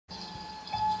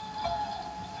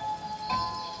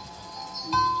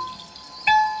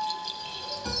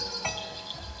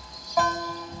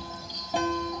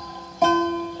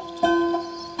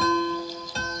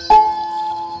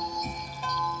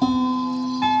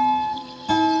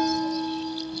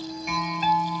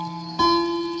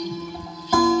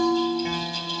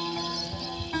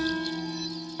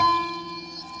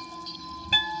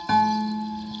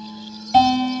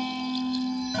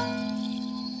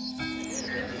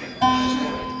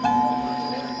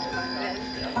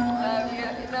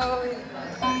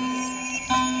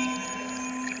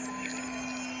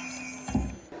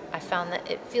found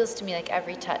that it feels to me like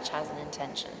every touch has an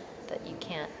intention, that you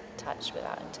can't touch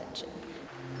without intention.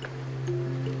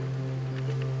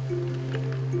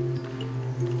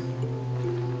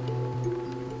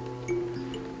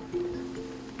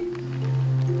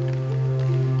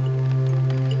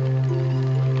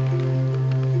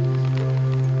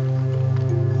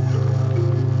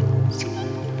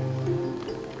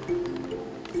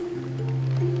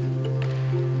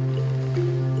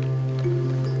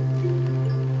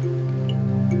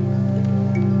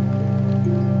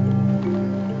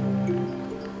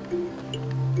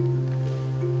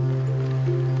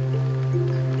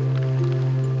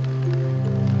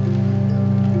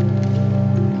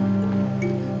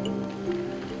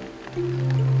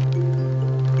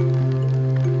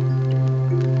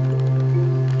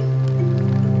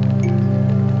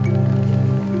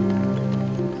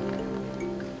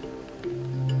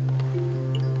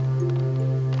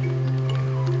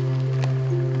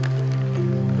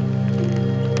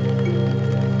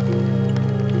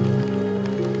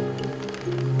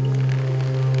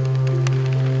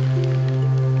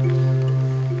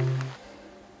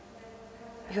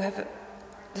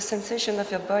 The sensation of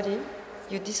your body,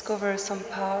 you discover some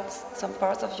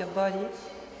parts of your body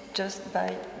just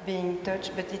by being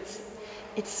touched, but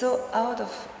it's so out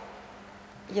of,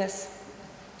 yes,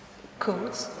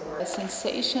 codes. The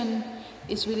sensation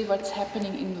is really what's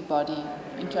happening in the body,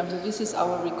 in terms of this is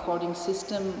our recording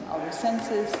system, our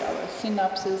senses, our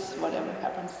synapses, whatever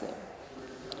happens there.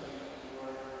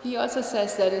 He also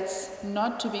says that it's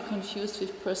not to be confused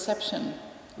with perception,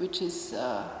 which is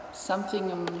something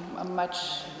a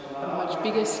much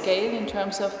bigger scale in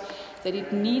terms of that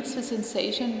it needs the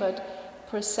sensation, but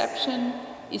perception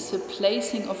is the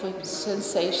placing of a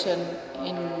sensation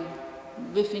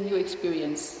within your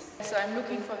experience. So I'm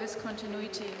looking for this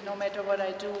continuity no matter what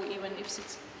I do, even if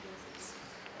it's,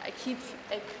 I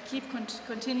keep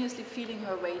continuously feeling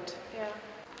her weight. Yeah.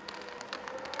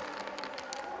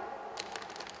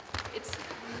 It's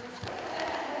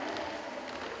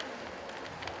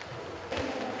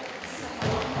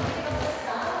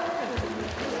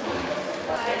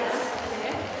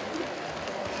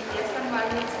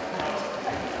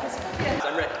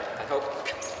I'm ready, I hope.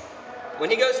 When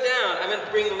he goes down, I'm going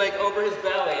to bring the leg over his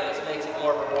belly, and this makes it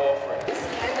more of a roll for him.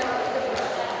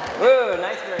 Whoa,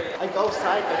 nice variation. I go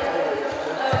side by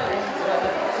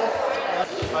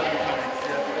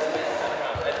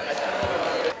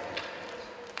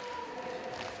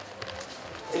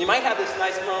And you might have this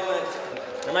nice moment,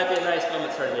 there might be a nice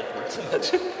moment, sorry to make it work so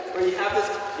much, where you have this,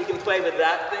 you can play with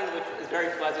that thing, which is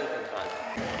very pleasant and fun.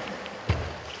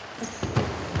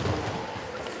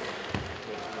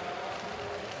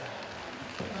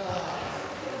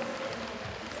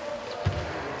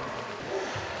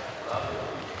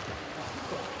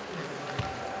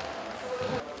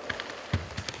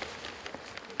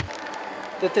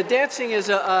 That the dancing is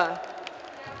a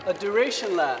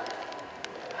duration lab.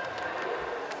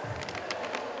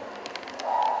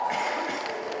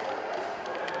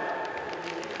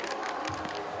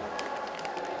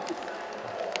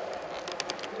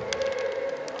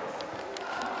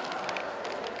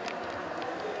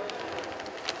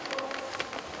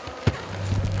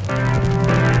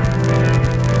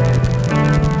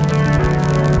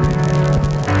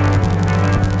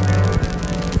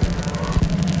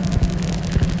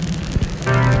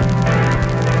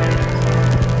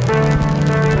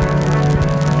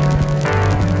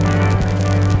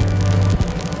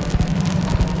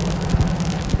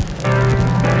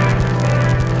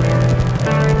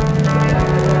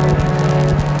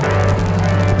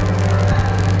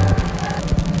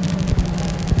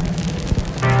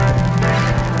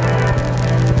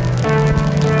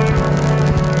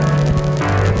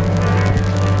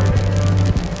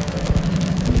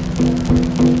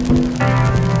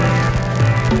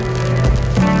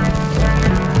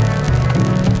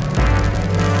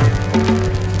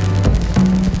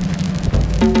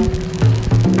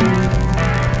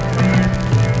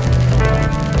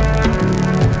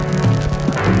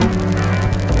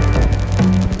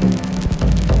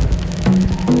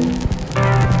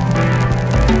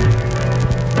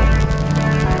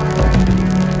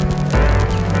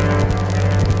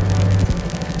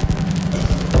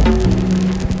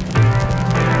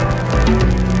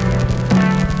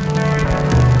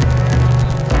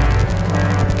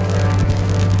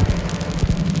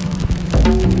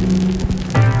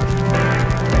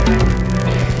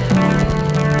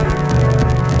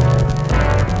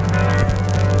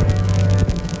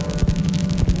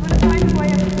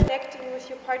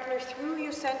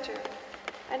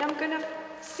 And I'm going to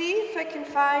see if I can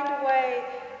find a way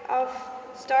of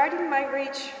starting my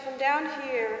reach from down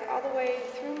here, all the way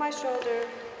through my shoulder,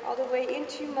 all the way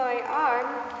into my arm,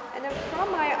 and then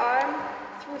from my arm,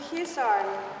 through his arm,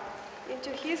 into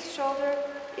his shoulder,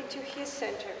 into his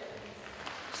center.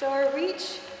 So our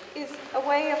reach is a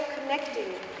way of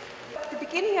connecting. The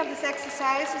beginning of this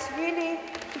exercise is really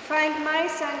to find my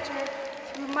center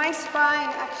through my spine,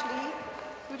 actually,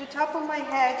 through the top of my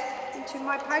head into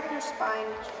my partner's spine.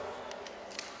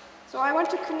 So I want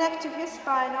to connect to his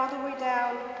spine all the way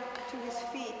down to his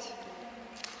feet.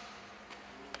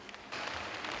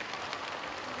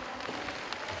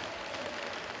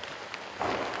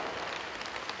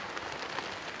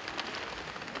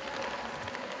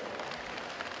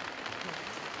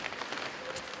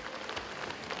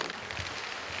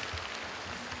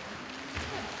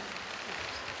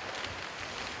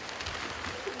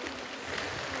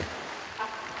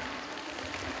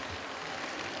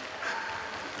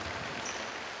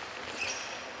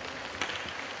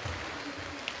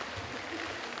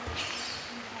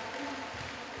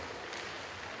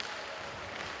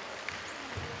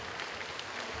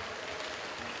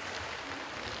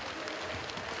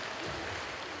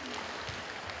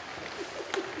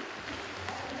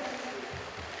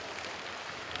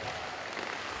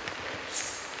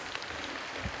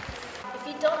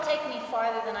 Don't take me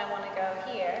farther than I want to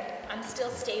go here, I'm still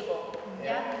stable.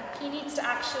 Yeah? He needs to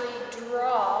actually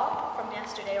draw from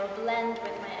yesterday or blend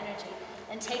with my energy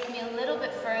and take me a little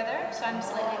bit further, so I'm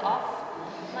slightly off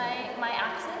my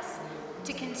axis,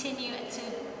 to continue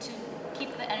to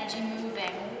keep the energy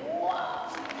moving.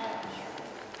 Wow.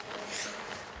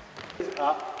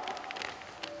 Up.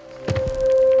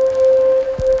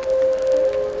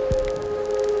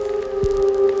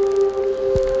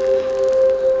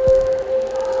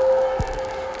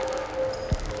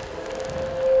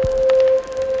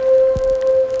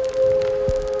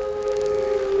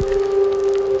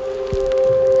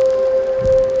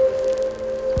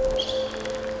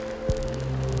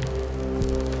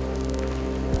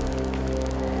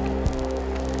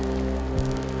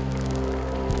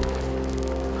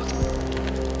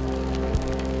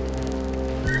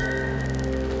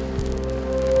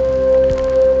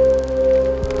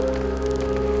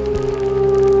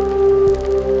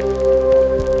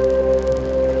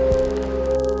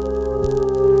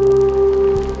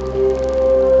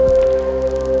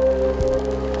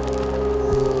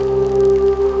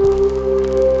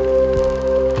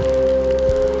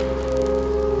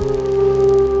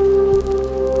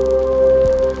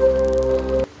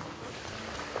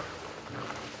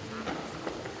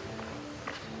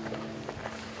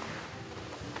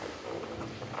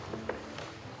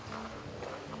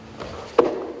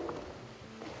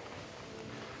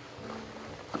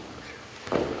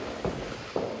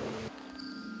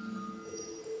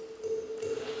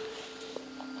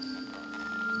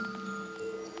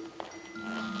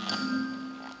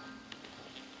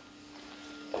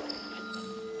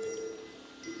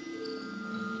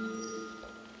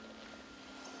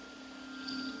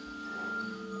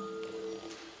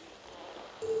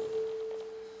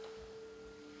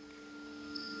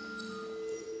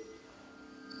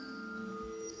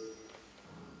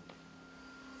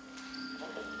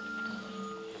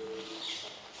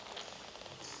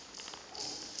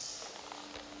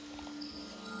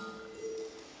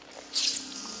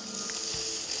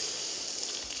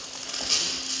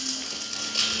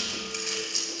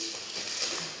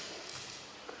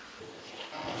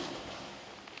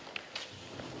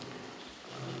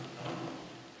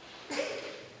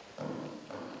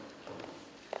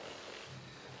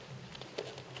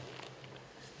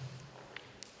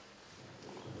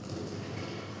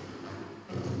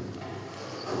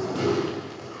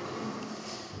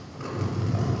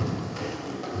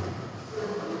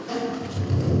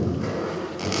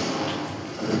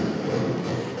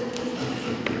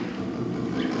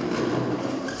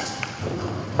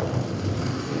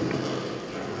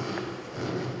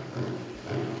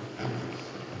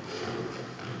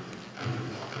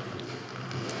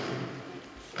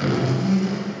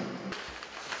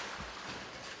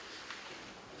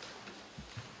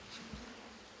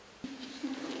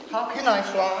 How can I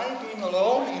fly being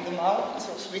alone in the mountains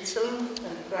of Switzerland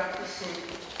and practicing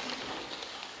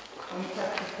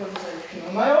contact visualization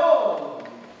on my own?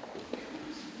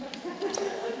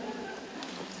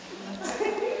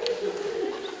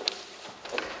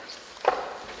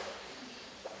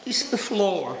 This is the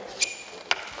floor.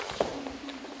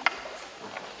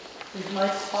 Is my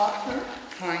partner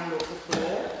kind of the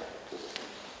floor?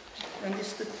 And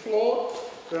is the floor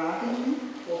grabbing me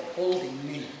or holding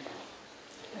me?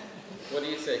 What do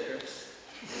you say, Chris?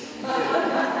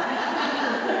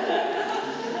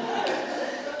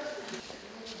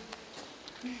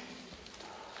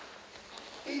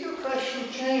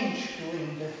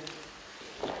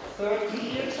 30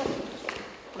 years of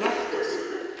practice.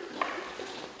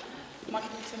 Might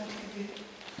definitely be.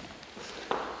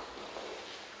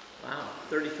 Wow,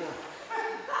 34.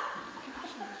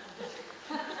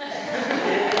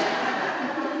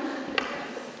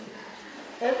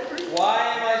 Why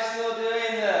am I still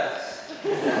doing this?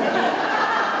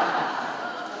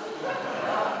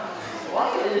 Why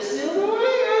are you still doing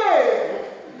it?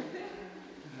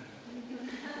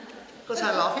 Because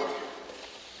I love it.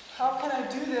 How can I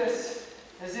do this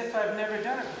as if I've never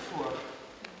done it before?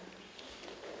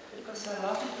 Because I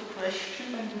love it to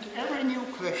question, and with every new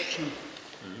question,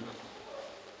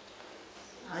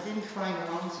 identifying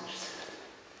answers.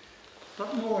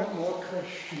 But more and more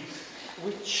questions,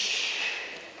 which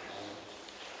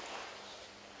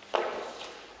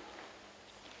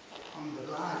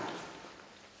underline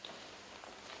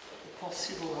the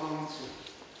possible answer.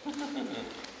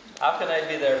 How can I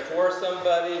be there for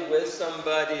somebody, with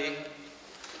somebody?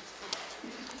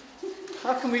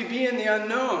 How can we be in the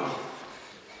unknown?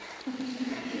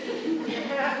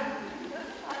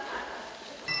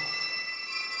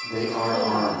 They are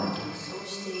armed.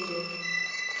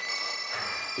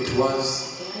 It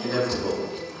was inevitable.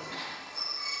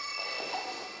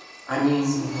 I mean,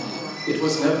 it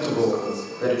was inevitable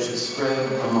that it should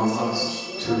spread among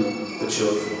us to the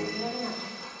children.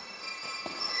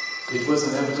 It was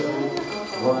inevitable,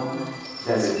 one,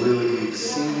 that it will be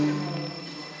seen,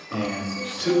 and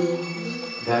two,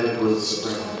 that it will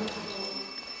spread.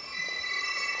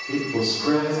 It will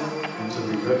spread until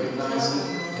we recognize it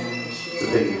in the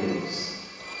babies.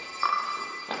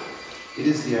 It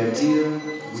is the idea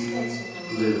we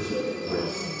live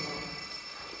with.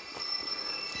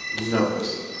 Note,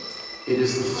 it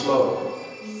is the flow,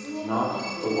 not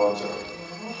the water.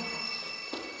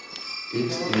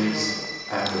 It is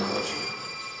agriculture.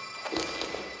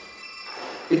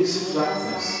 It is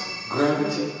flatness,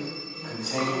 gravity,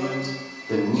 containment,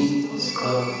 the needs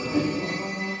of the people,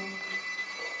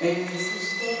 and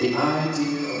the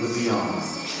idea of the beyond.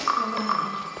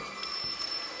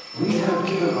 We have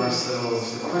given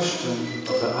ourselves the question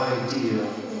of the idea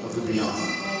of the beyond.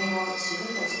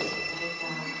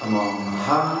 Among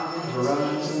high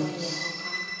horizons,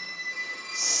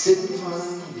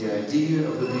 signifying the idea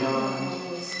of the beyond,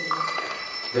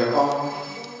 there are,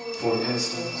 for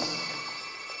instance,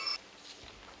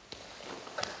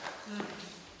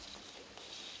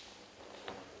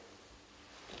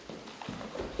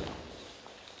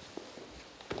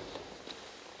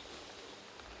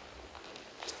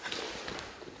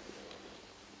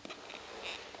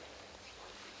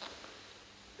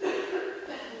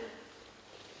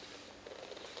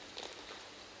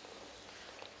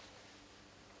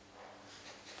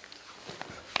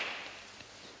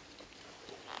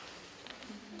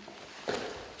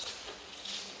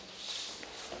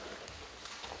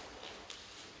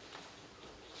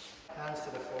 Hands to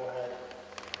the forehead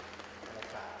and a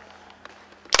clap.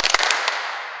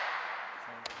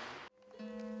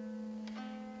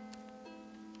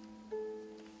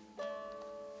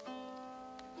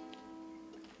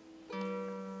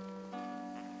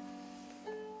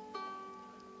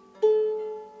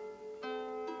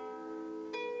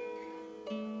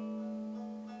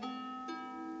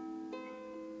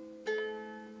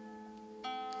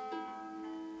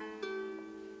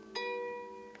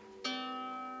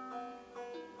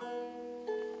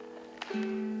 Thank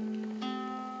you.